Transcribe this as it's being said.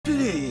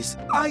Please,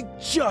 I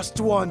just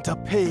want a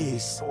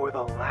piece. For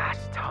the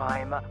last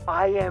time,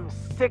 I am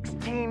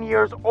 16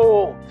 years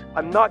old.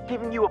 I'm not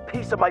giving you a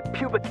piece of my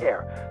pubic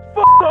hair.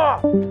 F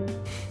off!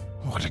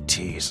 What a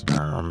tease.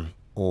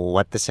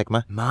 What the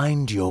Sigma?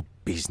 Mind your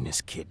business,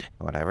 kid.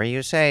 Whatever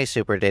you say,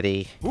 Super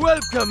Diddy.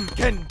 Welcome,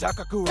 Ken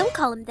Takakura. Don't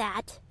call him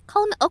that.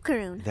 Call him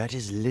Okarun. That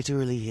is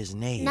literally his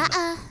name.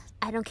 Nuh-uh.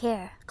 I don't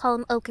care. Call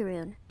him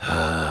Okarun.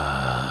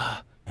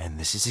 And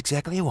this is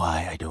exactly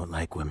why I don't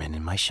like women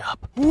in my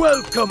shop.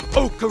 Welcome,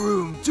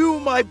 Okarun, to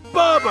my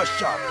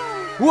barbershop.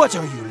 What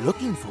are you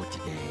looking for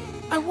today?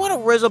 I want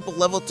to raise up a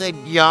level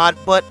 10 yacht,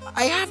 but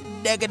I have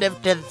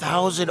negative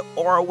 10,000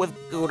 aura with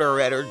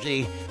Gooner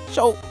energy.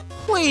 So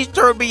please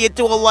turn me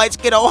into a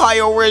light-skinned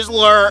Ohio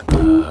Rizzler.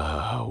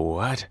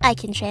 What? I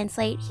can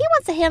translate. He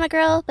wants a hammer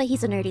girl, but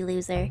he's a nerdy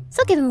loser.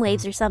 So give him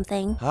waves or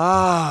something.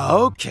 Ah,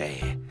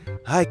 okay.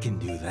 I can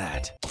do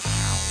that.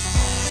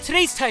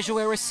 Today's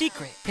Taijouera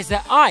secret is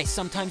that I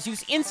sometimes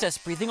use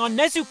incest breathing on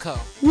Nezuko.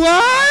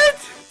 What?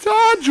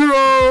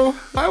 Tanjiro!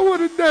 I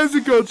want a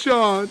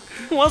Nezuko-chan.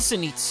 Well,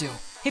 Zenitsu,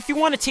 if you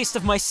want a taste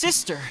of my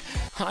sister,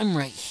 I'm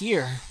right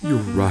here. You're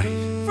right.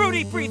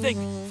 Fruity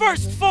breathing,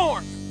 first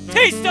form,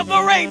 taste of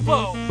the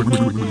rainbow!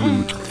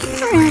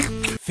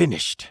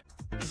 Finished.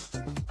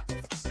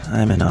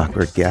 I'm an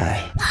awkward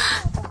guy.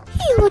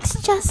 He looks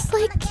just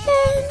like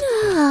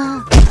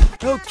Ken.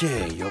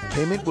 Okay, your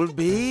payment will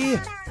be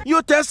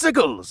your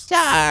testicles.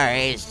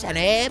 Sorry,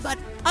 Sonny, but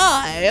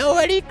I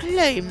already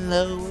claimed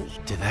those.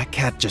 Did that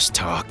cat just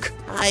talk?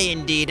 I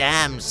indeed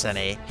am,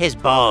 Sonny. His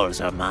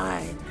balls are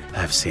mine.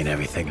 I've seen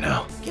everything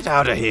now. Get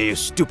out of here, you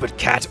stupid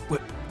cat.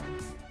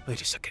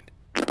 Wait a second.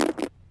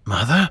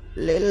 Mother?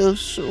 Little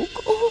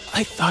Suko?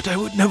 I thought I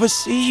would never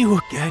see you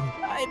again.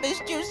 I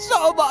missed you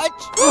so much.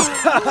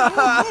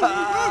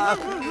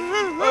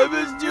 I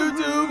missed you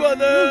too,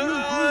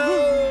 Mother.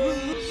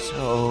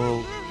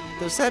 So,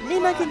 does that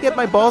mean I can get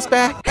my balls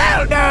back?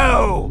 Hell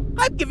no!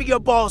 I'm giving your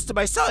balls to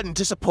my son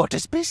to support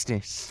his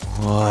business.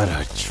 What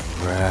a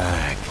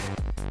drag.